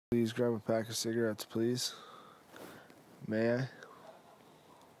Please grab a pack of cigarettes, please. May I?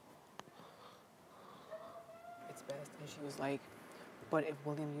 It's best. And she was like, but if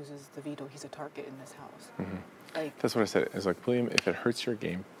William uses the veto, he's a target in this house. Mm-hmm. Like, that's what I said. It's like, William, if it hurts your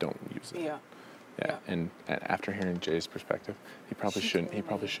game, don't use it. Yeah. Yeah. And after hearing Jay's perspective, he probably shouldn't use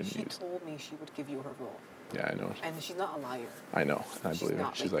it. She told me she would give you her role. Yeah, I know. And she's not a liar. I know, and I believe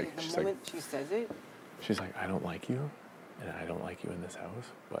her. She's like, the moment she says it. She's like, I don't like you, and I don't like you in this house,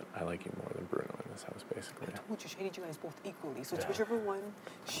 but I like you more than Bruno in this house, basically. I told you, she hated you guys both equally. So it's whichever one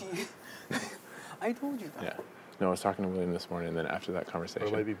she. I told you that. Yeah. No, I was talking to William this morning, and then after that conversation.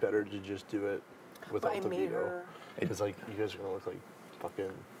 It might be better to just do it without the veto. Because, like, you guys are going to look like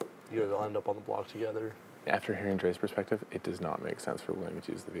fucking. You guys will end up on the block together. After hearing Dre's perspective, it does not make sense for William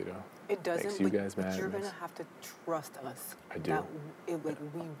to use the veto. It doesn't. Makes you guys mad. But you're gonna have to trust us. I do. That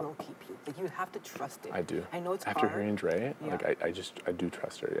we will keep you. Like, you have to trust it. I do. I know it's after hard. hearing Dre, like I do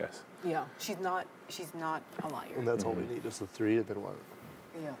trust her. Yes. Yeah, she's not a liar. And that's all we need is the 3, and then what?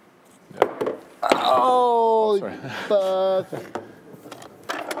 Yeah. Oh, fuck.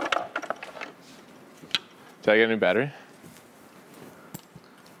 Did I get a new battery?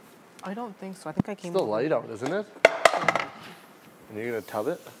 I don't think so. I think I came. It's still light out, isn't it? And you're gonna tub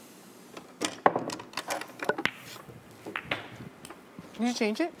it? Did you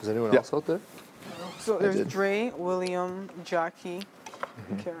change it? Is anyone else out there? So there's Dre, William, Jackie,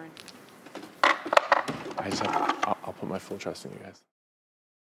 Karen. I just have, I'll put my full trust in you guys.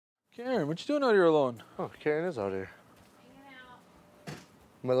 Karen, what you doing out here alone? Oh, Karen is out here.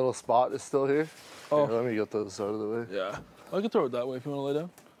 My little spot is still here. Oh. Here, let me get this out of the way. Yeah. I can throw it that way if you want to lay down.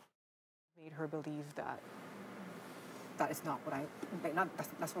 Made her believe that is not what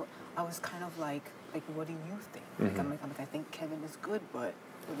that's what I was kind of like what do you think? Like, I'm like I think Kevin is good, but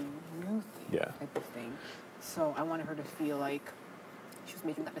what do you think? Yeah. Type of thing. So I wanted her to feel like she was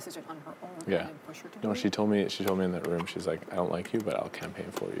making that decision on her own. Yeah. And push her to No, do she it. told me in that room, she's like, I don't like you, but I'll campaign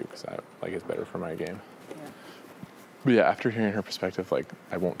for you because I like it's better for my game. Yeah. But yeah, after hearing her perspective, like,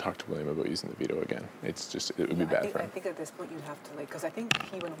 I won't talk to William about using the veto again. It's just, it would be bad for him. I think at this point you have to, because I think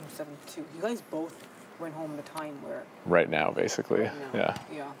he went home 7-2. You guys both went home the time where... Right now, basically. Right now.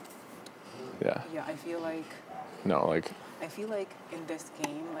 Yeah. Yeah. Yeah, I feel like... No, like... I feel like in this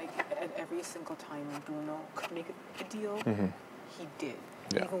game, like, at every single time Bruno could make a deal, he did.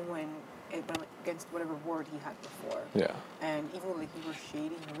 Yeah. Even when it went against whatever word he had before. Yeah. And even though, like, you were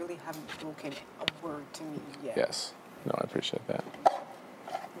shady, you really haven't broken a word to me yet. Yes. No, I appreciate that.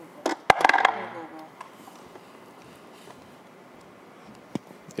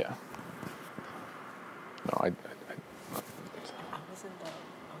 Yeah. No, I was in the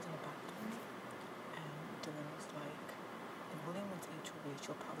bathroom, and Dylan was like, if William wants HOH,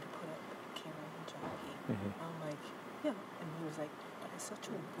 she'll probably put up Karen and Jackie. I'm like, yeah. And he was like, but it's such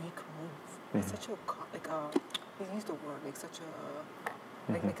a weak move. It's such a, he used the word, like such a,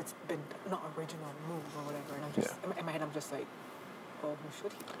 like it's been not original move or whatever. And I'm just, in my head, I'm just like, well, who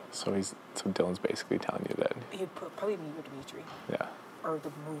should he put up? So Dylan's basically telling you that. He'd put probably me or Dimitri. Yeah. Or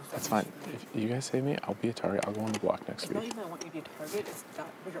the moves that That's fine. If you guys save me, I'll be a target. I'll go on the block next It's week. not even I want you to be a target, it's that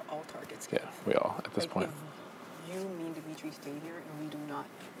we're all targets. Yeah, we all, at this point. If you, me, and Dimitri stay here and we do not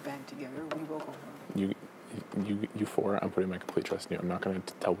band together, we will go home. You 4, I'm putting my complete trust in you. I'm not going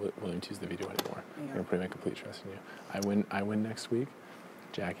to tell William to use the video anymore. Yeah. I'm going to put my complete trust in you. I win next week.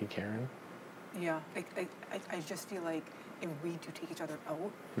 Jackie, Karen. Yeah, I just feel like if we do take each other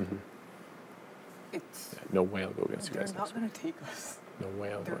out, it's... Yeah, no way I'll go against you guys next week. They're not going to take us. No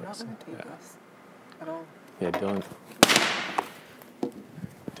way I'll go They're not against you. going to take us at all. Yeah,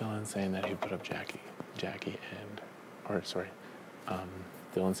 Dylan's saying that he put up Jackie and,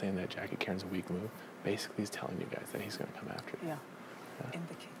 Dylan's saying that Jackie Karen's a weak move. Basically, he's telling you guys that he's going to come after you. Yeah. In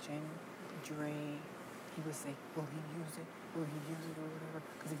the kitchen, Dre, he was like, will he use it? Will he use it or whatever?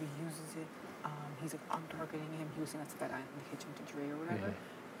 Because if he uses it, he's like, I'm targeting him. He was saying that's that in the kitchen to Dre or whatever.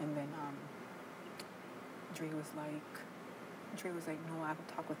 And then Dre was like, no, I have to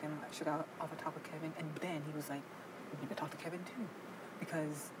talk with him. Should I have a talk with Kevin? And then he was like, we need to talk to Kevin too.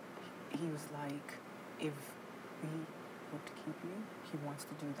 Because he was like, if we hope to keep you, he wants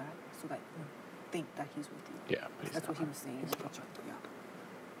to do that so that you think that he's with you. Yeah, but that's what he was saying in the kitchen. Yeah.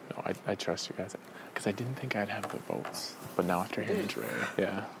 No, I trust you guys. Because I didn't think I'd have the votes. But now after hearing Dre,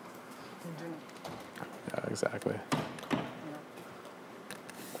 yeah. Yeah, exactly. Yeah.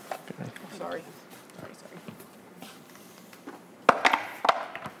 Okay. Sorry.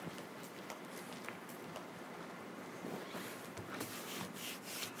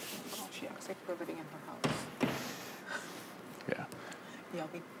 Oh, she acts like we're living in her house. Yeah. Yeah,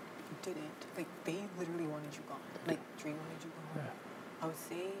 we didn't. Like, they literally wanted you gone. Like, Dre wanted you gone. Yeah. I would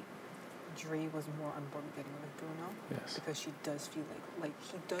say Dre was more on board with getting rid of Bruno. Yes. Because she does feel like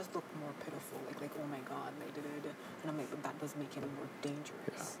he does look more pitiful. Like oh my God, like da da da. And I'm like, but that does make him more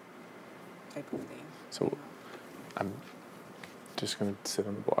dangerous. Type of thing. So, I'm just gonna sit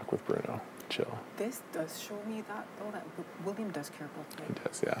on the block with Bruno, chill. This does show me that though that William does care about He me.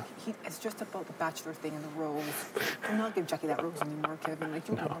 does, yeah. It's just about the bachelor thing and the rose. Do not give Jackie that rose anymore, Kevin. Like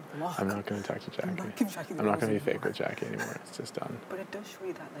you No, on the block. I'm not gonna talk to Jackie. Do not give Jackie the I'm not rose gonna be anymore. fake with Jackie anymore. It's just done. But it does show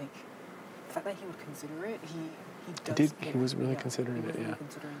you that like the fact that he would consider it, he does. He was really considering he was it, really yeah.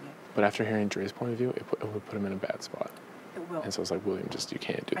 considering it. But after hearing Dre's point of view, it would put him in a bad spot. It will. And so it's like, William, you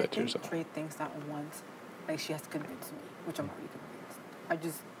can't do that to yourself. I think Dre thinks that once, like she has to convince me, which I'm already convinced. I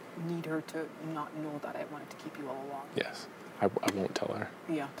just need her to not know that I wanted to keep you all along. Yes. I won't tell her.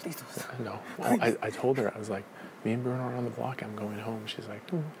 Yeah, please don't. Yeah, no. Well, I told her, I was like, me and Bruno are on the block, I'm going home. She's like,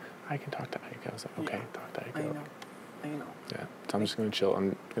 I can talk to Ike. I was like, okay, talk to Ike. I know. Yeah. So I'm just going to chill.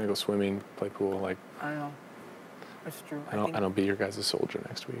 I'm going to go swimming, play pool. Like, I know. It's true. And I'll be your guys' soldier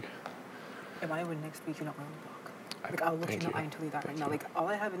next week. If I win next week, you're not on the block. Like, I'll look you know, I can tell you that right now. Like, all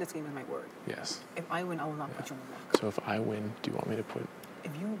I have in this game is my word. Yes. If I win, I will not put you on the block. So if I win, do you want me to put...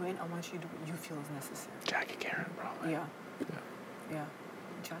 If you win, I want you to do what you feel is necessary. Jackie Karen, probably. Yeah.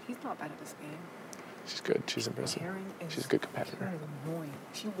 Jackie's not bad at this game. She's good. She's impressive. She's a good competitor. Karen is annoying.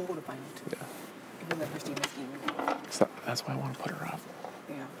 She will go to final too. Yeah. If you let her stay in this game. So that's why I want to put her up.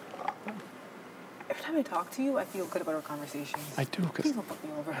 Yeah. Every time I talk to you, I feel good about our conversations. I do, because... Please don't fuck me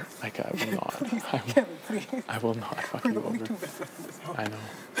over. Like, I will not. Please, Kevin, please. I will not fuck We're you the only over. two best friends in this house. I know.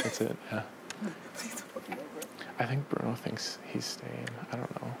 That's it, yeah. Please don't fuck me over. I think Bruno thinks he's staying. I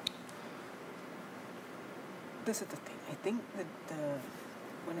don't know. This is the thing. I think that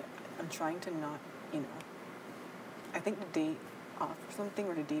I'm trying to not, I think the day off or something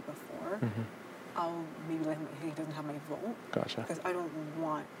or the day before, I'll maybe let him, he doesn't have my vote. Gotcha. Because I don't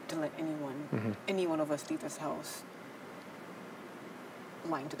want to let any one of us leave this house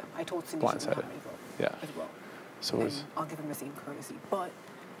lying to them. I told Cindy she doesn't have my vote as well. So I'll give him the same courtesy. But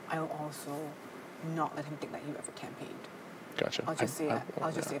I'll also not let him think that you ever campaigned. Gotcha. I'll just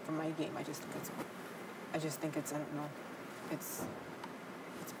say it for my game. I just think it's I don't know. It's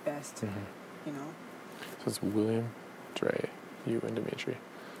best, So it's William, Dre, you, and Dimitri.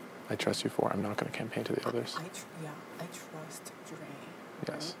 I trust you four. I'm not going to campaign to the others. I trust Dre.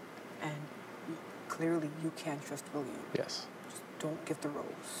 Yes. Right? And clearly you can trust William. Yes. Just don't give the rose.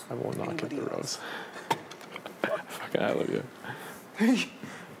 I will not give the else. rose. Fucking I love you.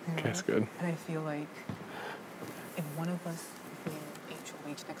 Okay, that's good. And I feel like if one of us win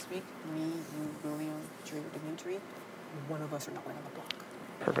HOH next week, me, you, William, Dre, or Dimitri, one of us are not going on the block.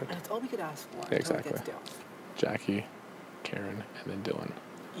 Perfect. And that's all we could ask for Yeah, until it gets down. Jackie, Karen, and then Dylan.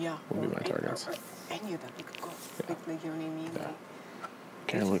 Yeah. Will be my targets. Or any of them. They could go. Yeah. Like, you know what I mean? Yeah.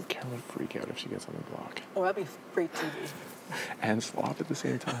 Like, Karen would freak out if she gets on the block. oh, that'd be great TV. And slop at the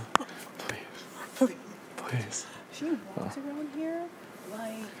same time. Please. She walks around here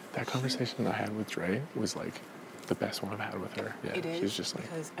like... That conversation I had with Dre was like the best one I've had with her. Yeah, it is, she's just like...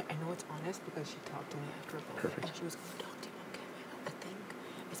 because I know it's honest because she talked to me after a vote. Perfect. And she was going to talk to you about Kevin. I think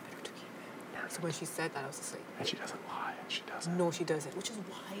it's better to keep it. Perfect. So when she said that, I was just like... And she doesn't lie. She doesn't. No, she doesn't. Which is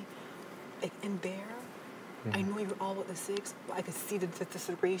why, like, in there, I know you're all about the six, but I could see the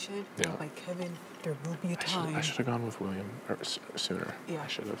separation. Yeah. I'm like, Kevin, there will be a time. I should have gone with William sooner. Yeah. I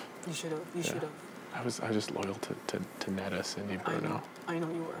should have. You should have. You should have. I was just loyal to Netta, Cindy, Bruno. I know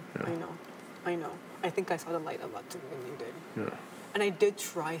you were. Yeah. I know. I think I saw the light a lot sooner than you did. Yeah. And I did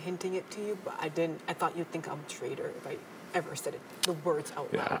try hinting it to you, but I didn't. I thought you'd think I'm a traitor if I ever said it, the words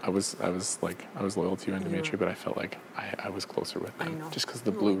out loud. Yeah, I was loyal to you and Dimitri, but I felt like I was closer with them. I know. Just because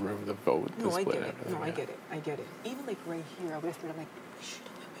the blue room, the vote, the I split, get it. everything. No, I get it. I get it. Even like right here, I whispered, I'm like, we should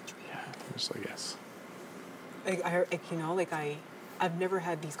have went with Dre. Yeah, I'm just like, yes. I've never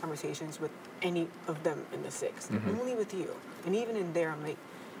had these conversations with any of them in the six. Only with you. And even in there, I'm like,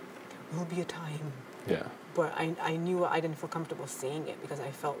 there will be a time. Yeah. But I knew I didn't feel comfortable saying it because I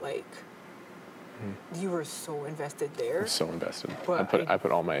felt like you were so invested there. I was so invested. But I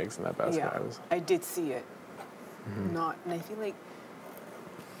put all my eggs in that basket. Yeah, I did see it. And I feel like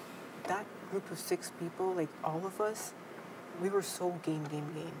that group of six people, like all of us, we were so game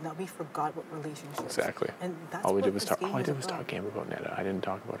that we forgot what relationships. Exactly. And that's all we what did was this talk. All I game did is was about. talk game about Netta. I didn't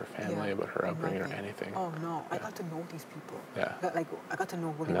talk about her family, Yeah, about her upbringing, or nothing. anything. Oh no, I Yeah. got to know these people. Yeah. I got to know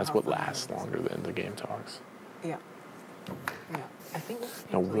William. And that's how what funny lasts he is. longer than the game talks. Yeah. Yeah. I think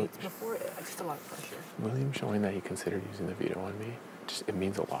No, before it's just a lot of pressure. William showing that he considered using the veto on me, it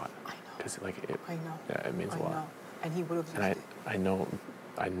means a lot. I know. Because I know. Yeah, it means a lot. And he would have used And it.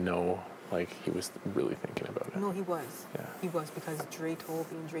 I know like he was really thinking about it. No, he was. Yeah. He was, because Dre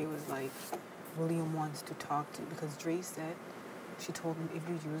told me, and Dre was like, William wants to talk to you, because Dre said, she told him, if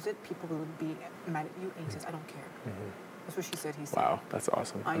you use it, people will be mad at you, and he says, I don't care. That's what she said. He said. Wow, that's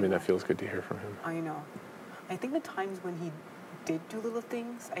awesome. I mean, that feels good to hear from him. I know. I think the times when he did do little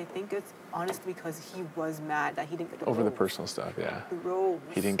things, I think it's honestly because he was mad that he didn't get the Over rose. the personal stuff, yeah. The rose.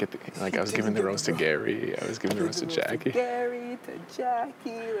 He didn't get the, like, I was giving the rose to Gary. I was giving the rose to Jackie. Gary, to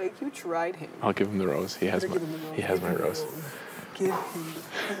Jackie. Like, you tried him. I'll give him the rose. He has my rose. Give him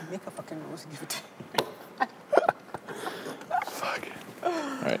make a fucking rose and give it to him. Fuck. All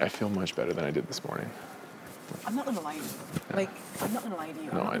right, I feel much better than I did this morning. I'm not gonna lie to you. Yeah. Like, I'm not gonna lie to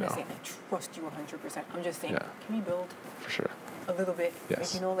you. No, I'm not I gonna know. say I trust you 100%. I'm just saying, Yeah. can we build For sure. a little bit? Yes.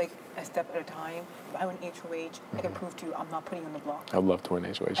 Like, you know, like a step at a time. If I win HOH, I can prove to you I'm not putting you on the block. I'd love to win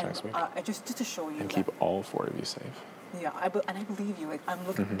HOH And, next week. I just to show you And that, keep all 4 of you safe. yeah, and I believe you. Like, I'm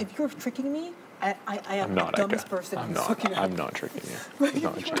looking. If you're tricking me, I am I'm not, the dumbest Ika. person I'm who's not. looking at I'm not tricking you. There's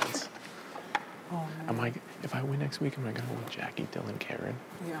not a chance. Oh, man. I'm like, if I win next week, am I going to win Jackie, Dylan, Karen?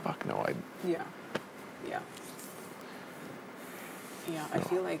 Yeah. Fuck no, Yeah. Yeah. Yeah, I No.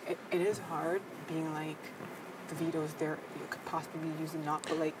 feel like it is hard being like, the veto's there, you could possibly be using not,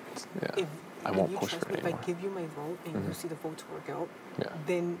 but like, Yeah. if I won't you push trust for me, it if I anymore. give you my vote and you see the votes work out, Yeah.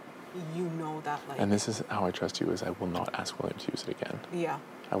 then you know that, like, And this is how I trust you, is I will not ask William to use it again. yeah,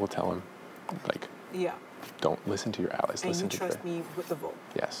 I will tell him, like, yeah, don't listen to your allies, and listen you to trust Dre. me with the vote.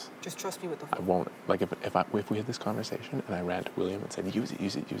 Yes. Just trust me with the I vote. won't, like, if we had this conversation and I ran to William and said, use it,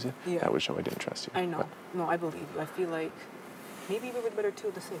 Yeah. that would show I didn't trust you. I know. But No, I believe you. I feel like maybe we were better 2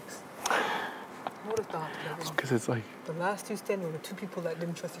 of the 6. Who would have thought, Kevin? because it's like, The last 2 standing were the 2 people that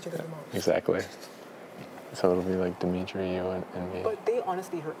didn't trust each other the most. exactly. So it'll be like Dimitri, you, and me. But they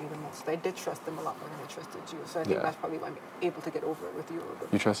honestly hurt me the most. I did trust them a lot more than I trusted you. So I think Yeah. that's probably why I'm able to get over it with you a little You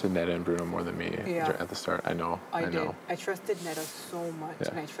bit. trusted Neda and Bruno more than me Yeah. at the start. I know. I did. know. I trusted Neda so much, Yeah.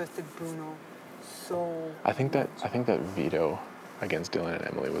 and I trusted Bruno so I think that much. veto against Dylan and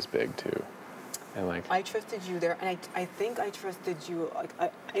Emily was big too, and like I trusted you there, and I think I trusted you. Like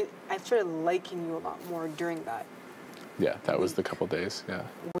I started liking you a lot more during that, yeah, that was the couple days. Yeah,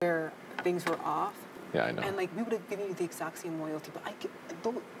 where things were off. yeah, I know. And like we would have given you the exact same loyalty, but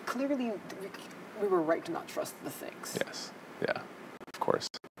though clearly we were right to not trust the 6. Yes, yeah, of course.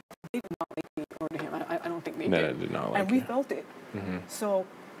 They did not like me or to him. I don't think they Neda did. did not like And we you. felt it. Mm-hmm. So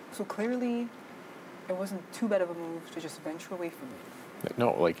clearly, it wasn't too bad of a move to just venture away from me.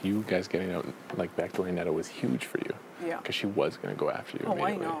 No, like you guys getting out, like backdooring Neda was huge for you. Yeah. Because she was gonna go after you Oh,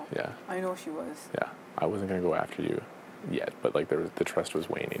 I immediately. know. Yeah, I know she was. yeah. I wasn't gonna go after you yet, but like the trust was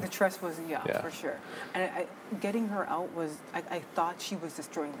waning. The trust was, Yeah. for sure. And getting her out was, I thought she was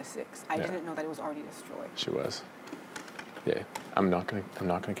destroying the 6. I Yeah. didn't know that it was already destroyed. She was. Yeah, I'm not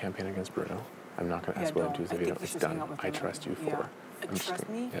gonna campaign against Bruno. I'm not gonna ask William to use the I think veto. you It's should hang done. out with I him. trust you Yeah. for. I'm just Trust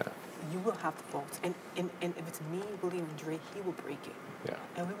gonna- me, Yeah, you will have the votes. And if it's me, William, and Dre, he will break it. yeah.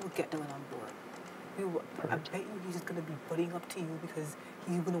 And we will get Dylan on board. We will. I Perfect. bet you he's just gonna be butting up to you because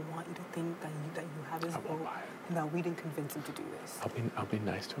he's gonna want you to think that you have his I won't vote lie. and that we didn't convince him to do this. I'll be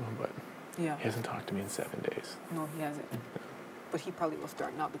nice to him, but Yeah. he hasn't talked to me in 7 days. No, he hasn't. But he probably will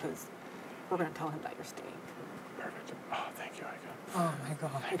start now because we're gonna tell him that you're staying. Perfect. Oh, thank you, Ika. Oh my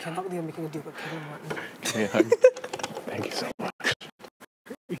God! I cannot believe I'm making a deal with Kevin Martin. Give me a hug. Thank you so